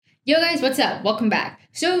Yo guys, what's up? Welcome back.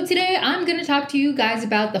 So today I'm going to talk to you guys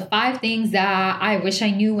about the 5 things that I wish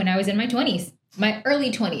I knew when I was in my 20s, my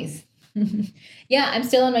early 20s. Yeah, I'm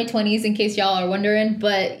still in my 20s in case y'all are wondering,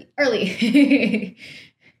 but early.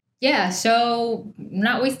 Yeah, so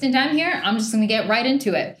not wasting time here. I'm just going to get right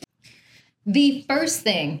into it. The first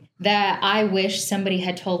thing that I wish somebody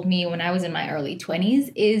had told me when I was in my early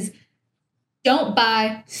 20s is don't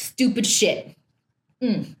buy stupid shit.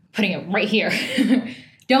 Putting it right here.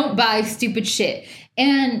 Don't buy stupid shit.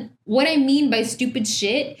 And what I mean by stupid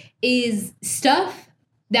shit is stuff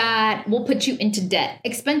that will put you into debt.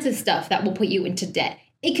 Expensive stuff that will put you into debt.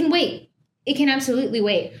 It can wait. It can absolutely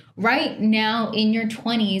wait. Right now in your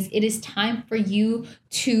 20s, it is time for you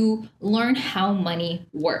to learn how money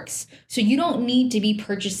works. So you don't need to be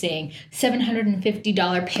purchasing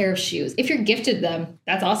 $750 pair of shoes. If you're gifted them,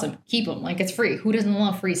 that's awesome. Keep them. Like, it's free. Who doesn't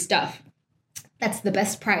love free stuff? That's the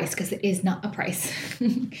best price because it is not a price.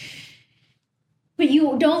 But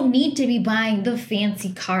you don't need to be buying the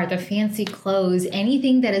fancy car, the fancy clothes,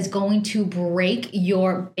 anything that is going to break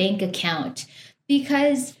your bank account.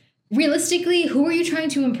 Because realistically, who are you trying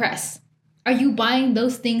to impress? Are you buying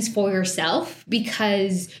those things for yourself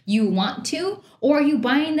because you want to? Or are you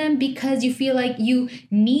buying them because you feel like you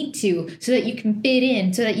need to so that you can fit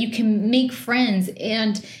in, so that you can make friends?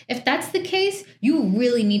 And if that's the case, you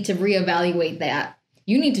really need to reevaluate that.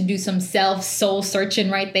 You need to do some soul searching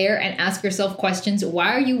right there and ask yourself questions.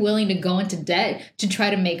 Why are you willing to go into debt to try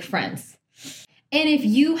to make friends? And if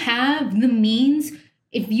you have the means,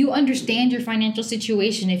 if you understand your financial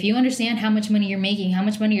situation, if you understand how much money you're making, how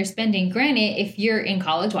much money you're spending, granted, if you're in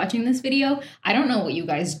college watching this video, I don't know what you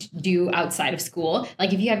guys do outside of school.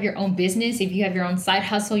 Like if you have your own business, if you have your own side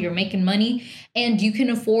hustle, you're making money and you can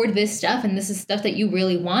afford this stuff and this is stuff that you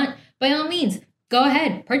really want, by all means, go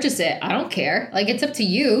ahead, purchase it. I don't care. Like, it's up to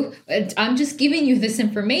you. I'm just giving you this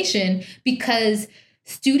information because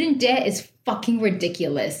student debt is fucking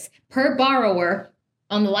ridiculous. Per borrower,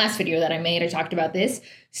 on the last video that I made, I talked about this.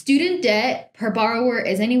 Student debt per borrower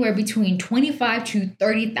is anywhere between $25,000 to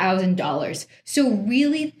 $30,000. So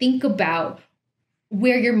really think about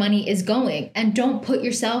where your money is going and don't put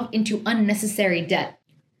yourself into unnecessary debt.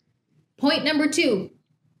 Point number two.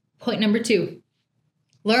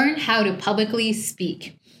 Learn how to publicly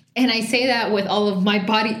speak. And I say that with all of my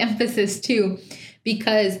body emphasis too,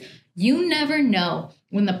 because you never know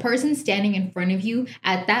when the person standing in front of you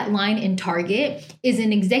at that line in Target is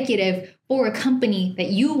an executive for a company that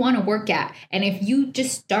you want to work at. And if you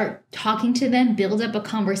just start talking to them, build up a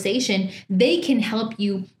conversation, they can help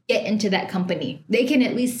you get into that company. They can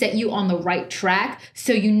at least set you on the right track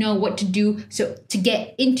so you know what to do to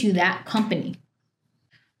get into that company.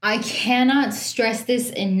 I cannot stress this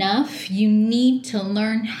enough. You need to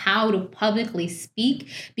learn how to publicly speak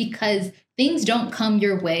because things don't come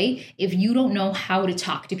your way if you don't know how to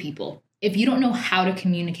talk to people, if you don't know how to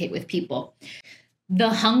communicate with people. The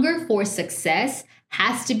hunger for success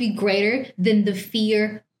has to be greater than the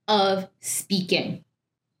fear of speaking.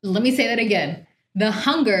 Let me say that again. The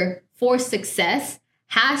hunger for success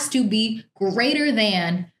has to be greater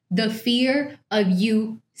than the fear of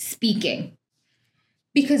you speaking.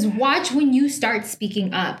 Because watch when you start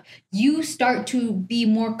speaking up, you start to be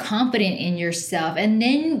more confident in yourself. And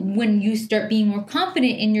then when you start being more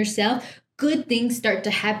confident in yourself, good things start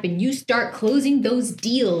to happen. You start closing those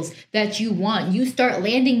deals that you want. You start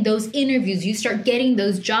landing those interviews. You start getting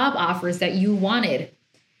those job offers that you wanted.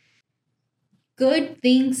 Good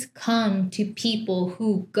things come to people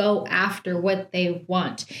who go after what they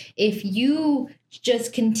want. If you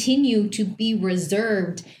just continue to be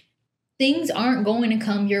reserved, things aren't going to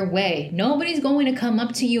come your way. Nobody's going to come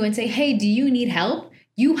up to you and say, hey, do you need help?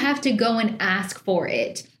 You have to go and ask for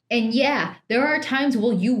it. And yeah, there are times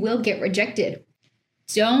where you will get rejected.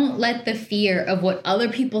 Don't let the fear of what other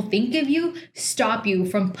people think of you stop you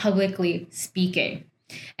from publicly speaking.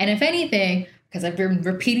 And if anything, because I've been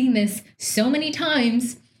repeating this so many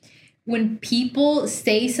times, when people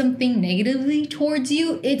say something negatively towards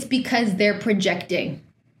you, it's because they're projecting.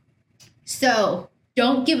 So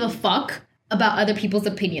don't give a fuck about other people's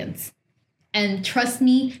opinions. And trust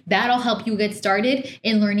me, that'll help you get started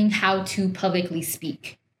in learning how to publicly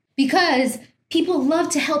speak. Because people love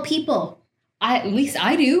to help people. At least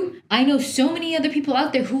I do. I know so many other people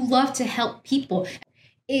out there who love to help people.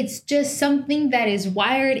 It's just something that is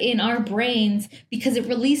wired in our brains because it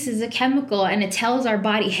releases a chemical and it tells our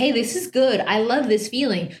body, hey, this is good. I love this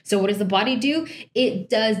feeling. So what does the body do? It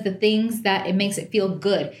does the things that it makes it feel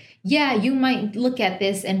good. Yeah, you might look at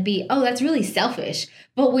this and be, oh, that's really selfish.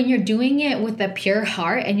 But when you're doing it with a pure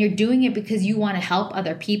heart and you're doing it because you want to help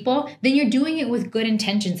other people, then you're doing it with good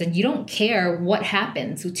intentions and you don't care what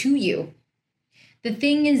happens to you. The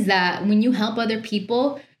thing is that when you help other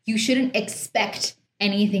people, you shouldn't expect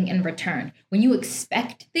anything in return. When you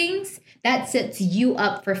expect things, that sets you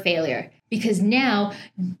up for failure because now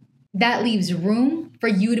that leaves room for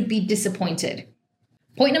you to be disappointed.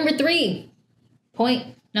 Point number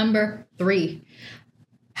three.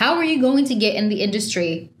 How are you going to get in the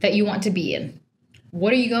industry that you want to be in?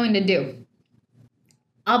 What are you going to do?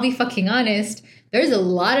 I'll be fucking honest. There's a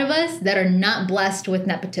lot of us that are not blessed with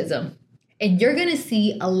nepotism. And you're going to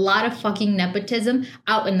see a lot of fucking nepotism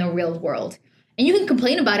out in the real world. And you can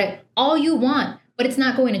complain about it all you want, but it's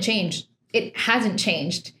not going to change. It hasn't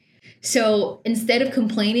changed. So instead of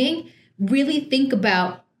complaining, really think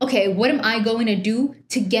about, okay, what am I going to do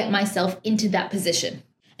to get myself into that position?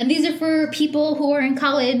 And these are for people who are in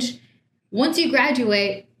college. Once you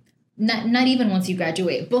graduate, not even once you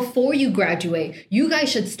graduate, before you graduate, you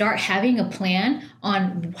guys should start having a plan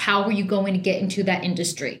on how are you going to get into that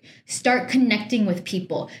industry. Start connecting with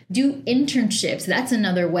people. Do internships. That's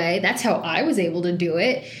another way. That's how I was able to do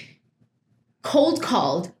it. Cold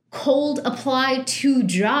apply to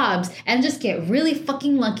jobs and just get really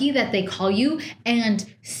fucking lucky that they call you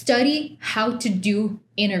and study how to do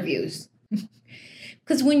interviews.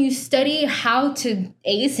 Because when you study how to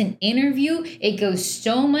ace an interview, it goes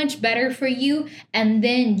so much better for you. And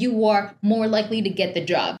then you are more likely to get the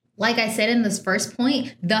job. Like I said in this first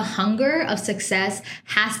point, the hunger of success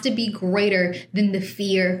has to be greater than the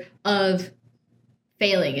fear of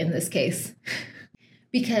failing in this case.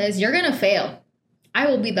 Because you're going to fail. I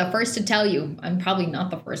will be the first to tell you. I'm probably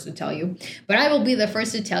not the first to tell you. But I will be the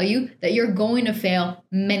first to tell you that you're going to fail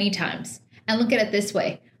many times. And look at it this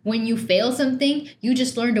way. When you fail something, you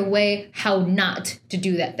just learned a way how not to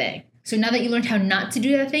do that thing. So now that you learned how not to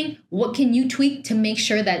do that thing, what can you tweak to make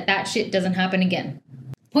sure that that shit doesn't happen again?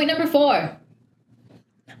 Point number 4.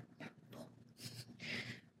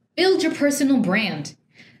 Build your personal brand.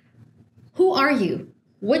 Who are you?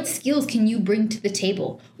 What skills can you bring to the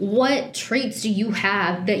table? What traits do you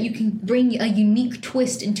have that you can bring a unique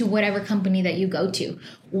twist into whatever company that you go to?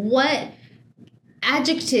 What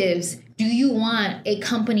adjectives do you want a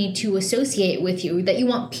company to associate with you, that you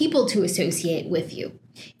want people to associate with you?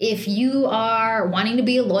 If you are wanting to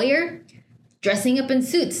be a lawyer, dressing up in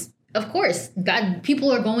suits, of course,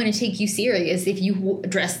 people are going to take you serious if you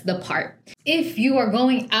dress the part. If you are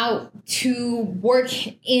going out to work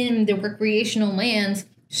in the recreational lands,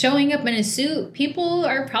 showing up in a suit, people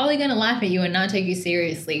are probably going to laugh at you and not take you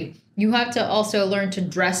seriously. You have to also learn to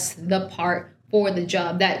dress the part for the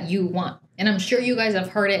job that you want. And I'm sure you guys have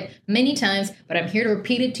heard it many times, but I'm here to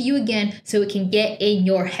repeat it to you again so it can get in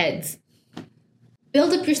your heads.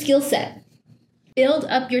 Build up your skill set. Build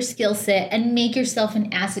up your skill set and make yourself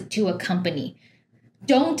an asset to a company.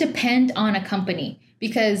 Don't depend on a company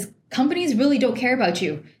because companies really don't care about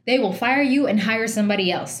you. They will fire you and hire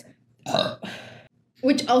somebody else.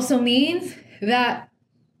 Which also means that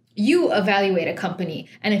you evaluate a company.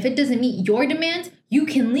 And if it doesn't meet your demands, you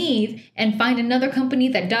can leave and find another company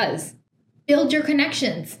that does. Build your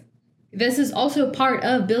connections. This is also part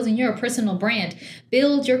of building your personal brand.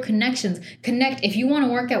 Build your connections. Connect. If you want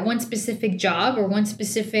to work at one specific job or one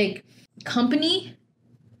specific company,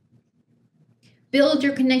 build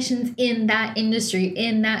your connections in that industry,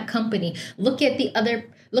 in that company. Look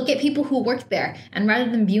at people who work there. And rather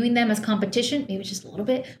than viewing them as competition, maybe just a little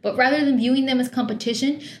bit, but rather than viewing them as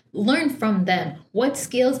competition, learn from them. What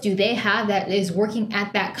skills do they have that is working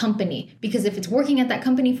at that company? Because if it's working at that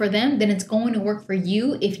company for them, then it's going to work for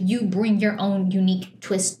you if you bring your own unique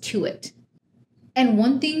twist to it. And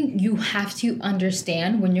one thing you have to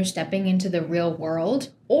understand when you're stepping into the real world,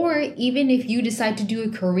 or even if you decide to do a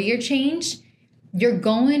career change, you're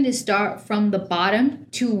going to start from the bottom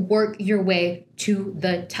to work your way to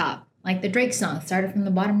the top. Like the Drake song, started from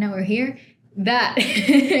the bottom, now we're here. That.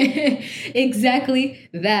 Exactly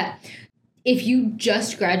that. If you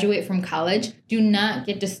just graduate from college, do not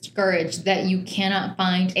get discouraged that you cannot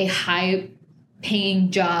find a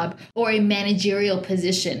high-paying job or a managerial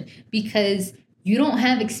position because you don't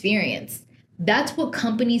have experience. That's what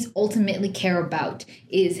companies ultimately care about,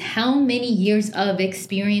 is how many years of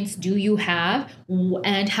experience do you have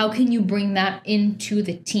and how can you bring that into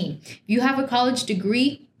the team. If you have a college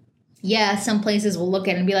degree, yeah, some places will look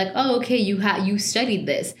at it and be like, oh, okay, you studied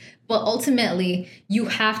this. But ultimately, you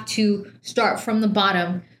have to start from the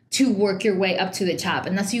bottom to work your way up to the top.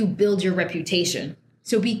 And that's how you build your reputation.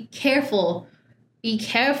 So be careful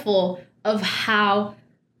of how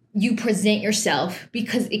you present yourself,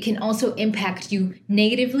 because it can also impact you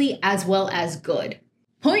negatively as well as good.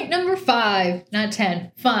 Point number 5, not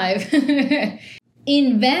 10, 5.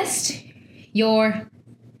 Invest your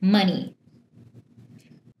money.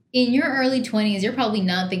 In your early 20s, you're probably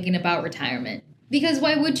not thinking about retirement. Because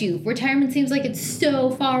why would you? Retirement seems like it's so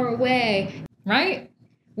far away, right?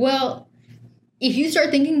 Well, if you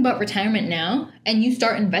start thinking about retirement now and you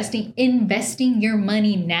start investing your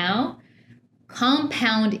money now,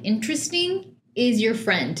 compound interesting is your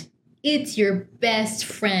friend. It's your best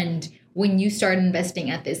friend when you start investing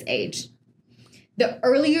at this age. The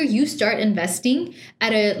earlier you start investing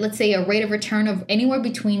at let's say a rate of return of anywhere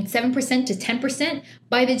between 7% to 10%,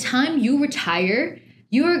 by the time you retire,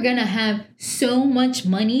 you are going to have so much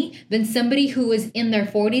money than somebody who is in their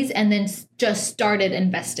 40s and then just started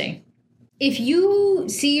investing. If you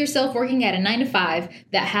see yourself working at a 9-to-5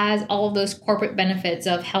 that has all of those corporate benefits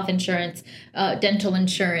of health insurance, dental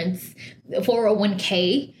insurance,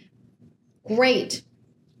 401k, great.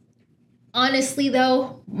 Honestly,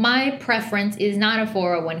 though, my preference is not a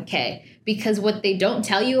 401k, because what they don't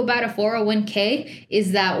tell you about a 401k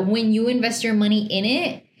is that when you invest your money in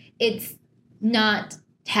it, it's not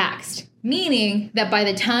taxed. Meaning that by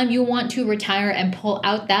the time you want to retire and pull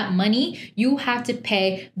out that money, you have to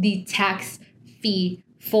pay the tax fee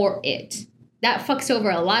for it. That fucks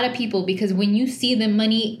over a lot of people, because when you see the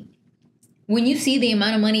amount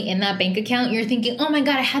of money in that bank account, you're thinking, oh my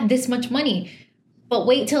God, I had this much money. But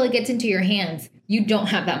wait till it gets into your hands. You don't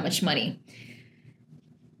have that much money.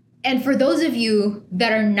 And for those of you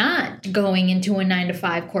that are not going into a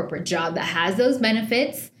 9-to-5 corporate job that has those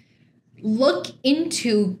benefits, look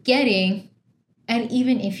into getting, and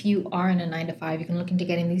even if you are in a 9-to-5, you can look into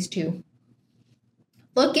getting these too.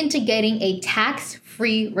 Look into getting a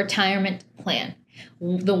tax-free retirement plan.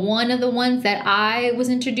 The one of the ones that I was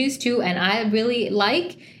introduced to and I really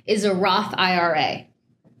like is a Roth IRA.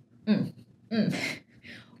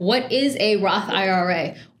 What is a Roth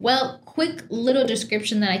IRA? Well, quick little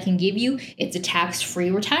description that I can give you. It's a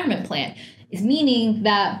tax-free retirement plan. It's meaning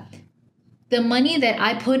that the money that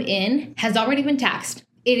I put in has already been taxed.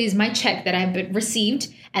 It is my check that I've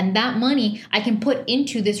received, and that money I can put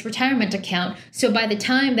into this retirement account. So by the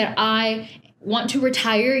time that I want to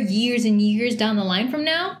retire years and years down the line from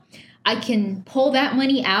now, I can pull that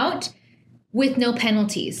money out with no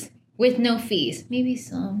penalties, with no fees. Maybe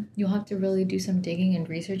some. You'll have to really do some digging and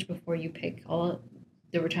research before you pick all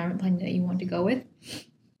the retirement plan that you want to go with.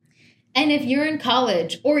 And if you're in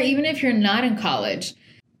college, or even if you're not in college,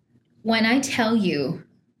 when I tell you,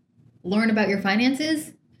 learn about your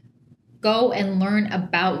finances, go and learn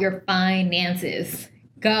about your finances.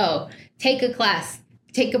 Go. Take a class.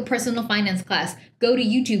 Take a personal finance class. Go to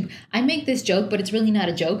YouTube. I make this joke, but it's really not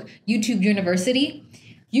a joke. YouTube University.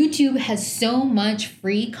 YouTube has so much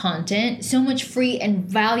free content, so much free and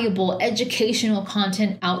valuable educational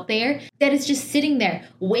content out there that is just sitting there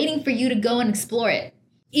waiting for you to go and explore it.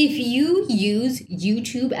 If you use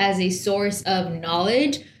YouTube as a source of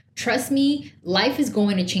knowledge, trust me, life is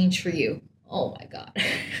going to change for you. Oh my God.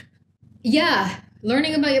 Yeah,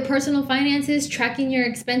 learning about your personal finances, tracking your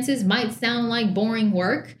expenses might sound like boring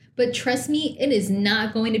work, but trust me, it is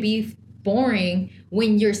not going to be boring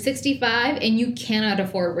when you're 65 and you cannot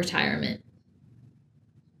afford retirement.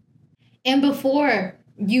 And before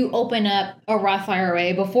you open up a Roth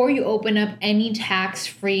IRA, before you open up any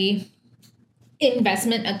tax-free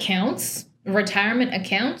investment accounts, retirement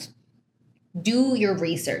accounts, do your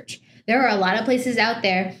research. There are a lot of places out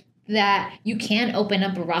there that you can open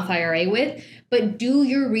up a Roth IRA with, but do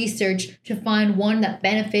your research to find one that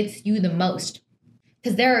benefits you the most.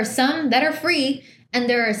 Because there are some that are free, and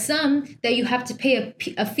there are some that you have to pay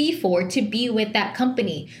a fee for to be with that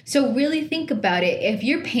company. So really think about it. If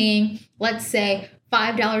you're paying, let's say,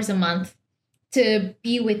 $5 a month to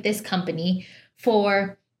be with this company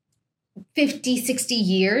for 50, 60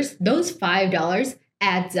 years, those $5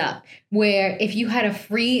 adds up. Where if you had a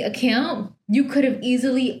free account, you could have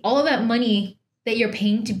easily, all of that money that you're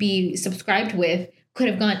paying to be subscribed with could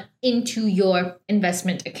have gone into your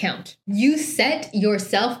investment account. You set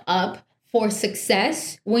yourself up for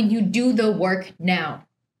success when you do the work now.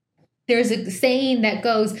 There's a saying that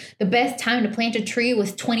goes, the best time to plant a tree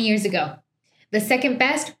was 20 years ago. The second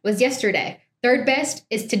best was yesterday. Third best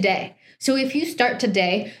is today. So if you start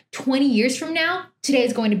today, 20 years from now, today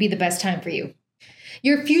is going to be the best time for you.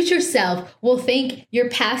 Your future self will thank your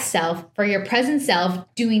past self for your present self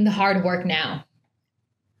doing the hard work now.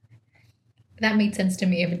 That made sense to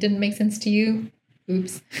me. If it didn't make sense to you,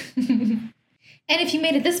 oops. And if you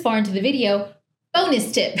made it this far into the video,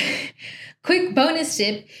 bonus tip. Quick bonus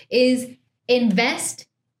tip is invest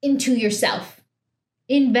into yourself.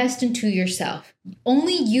 Invest into yourself.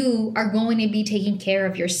 Only you are going to be taking care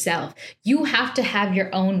of yourself. You have to have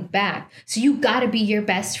your own back. So you got to be your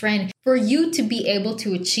best friend. For you to be able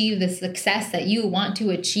to achieve the success that you want to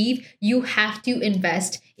achieve, you have to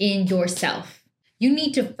invest in yourself. You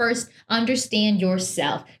need to first understand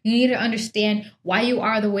yourself. You need to understand why you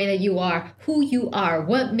are the way that you are, who you are,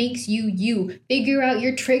 what makes you you. Figure out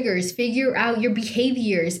your triggers, figure out your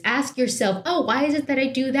behaviors. Ask yourself, oh, why is it that I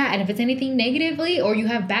do that? And if it's anything negatively or you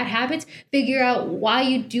have bad habits, figure out why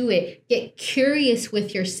you do it. Get curious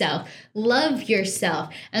with yourself. Love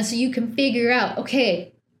yourself. And so you can figure out,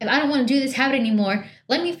 okay, if I don't want to do this habit anymore,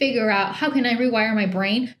 let me figure out how can I rewire my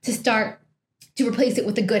brain to replace it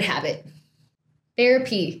with a good habit.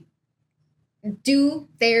 Therapy. Do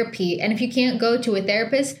therapy. And if you can't go to a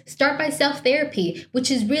therapist, start by self-therapy,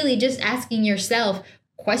 which is really just asking yourself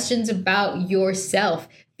questions about yourself,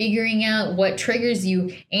 figuring out what triggers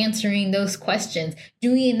you, answering those questions,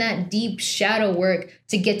 doing that deep shadow work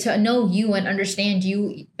to get to know you and understand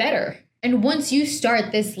you better. And once you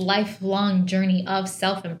start this lifelong journey of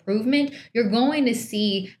self-improvement, you're going to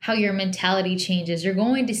see how your mentality changes. You're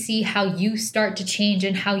going to see how you start to change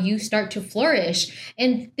and how you start to flourish.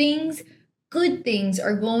 And good things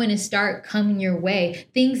are going to start coming your way.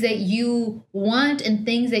 Things that you want and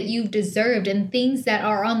things that you've deserved and things that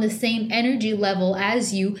are on the same energy level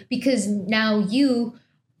as you, because now you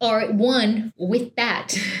are one with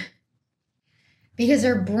that. Because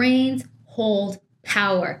our brains hold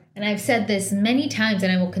power. And I've said this many times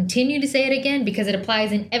and I will continue to say it again because it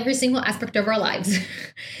applies in every single aspect of our lives.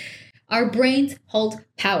 Our brains hold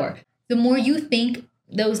power. The more you think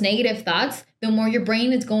those negative thoughts, the more your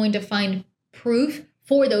brain is going to find proof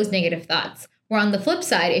for those negative thoughts. Where on the flip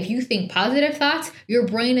side, if you think positive thoughts, your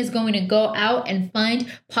brain is going to go out and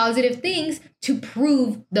find positive things to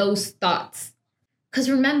prove those thoughts.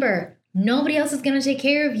 Because remember, nobody else is going to take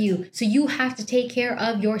care of you. So you have to take care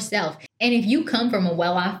of yourself. And if you come from a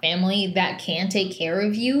well-off family that can take care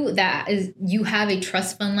of you, you have a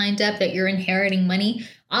trust fund lined up, that you're inheriting money,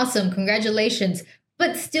 awesome, congratulations.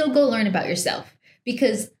 But still go learn about yourself.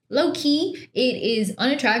 Because low-key, it is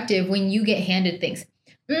unattractive when you get handed things.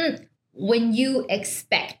 When you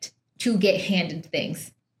expect to get handed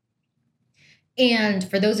things. And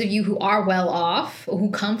for those of you who are well off,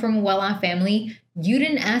 who come from a well-off family, you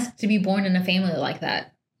didn't ask to be born in a family like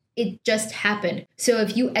that. It just happened. So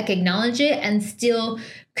if you acknowledge it and still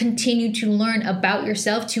continue to learn about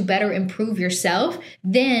yourself to better improve yourself,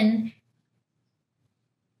 then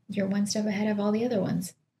you're one step ahead of all the other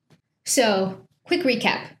ones. So, quick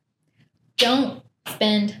recap. Don't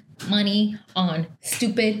spend money on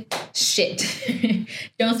stupid shit.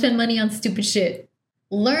 Don't spend money on stupid shit.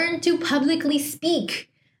 Learn to publicly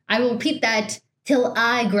speak. I will repeat that till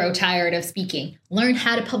I grow tired of speaking. Learn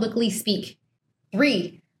how to publicly speak.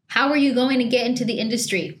 3, how are you going to get into the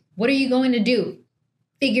industry? What are you going to do?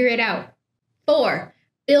 Figure it out. 4,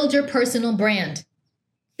 build your personal brand.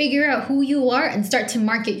 Figure out who you are and start to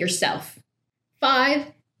market yourself. 5,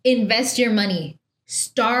 invest your money.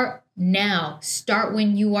 Start now. Start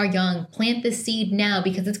when you are young. Plant the seed now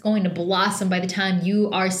because it's going to blossom by the time you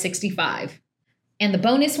are 65. And the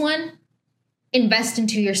bonus one, invest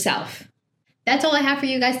into yourself. That's all I have for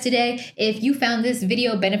you guys today. If you found this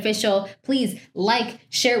video beneficial, please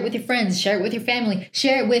share it with your friends, share it with your family,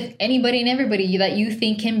 share it with anybody and everybody that you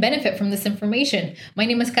think can benefit from this information. My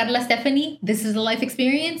name is Carla Stephanie. This is a life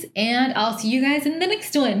experience, and I'll see you guys in the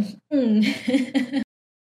next one.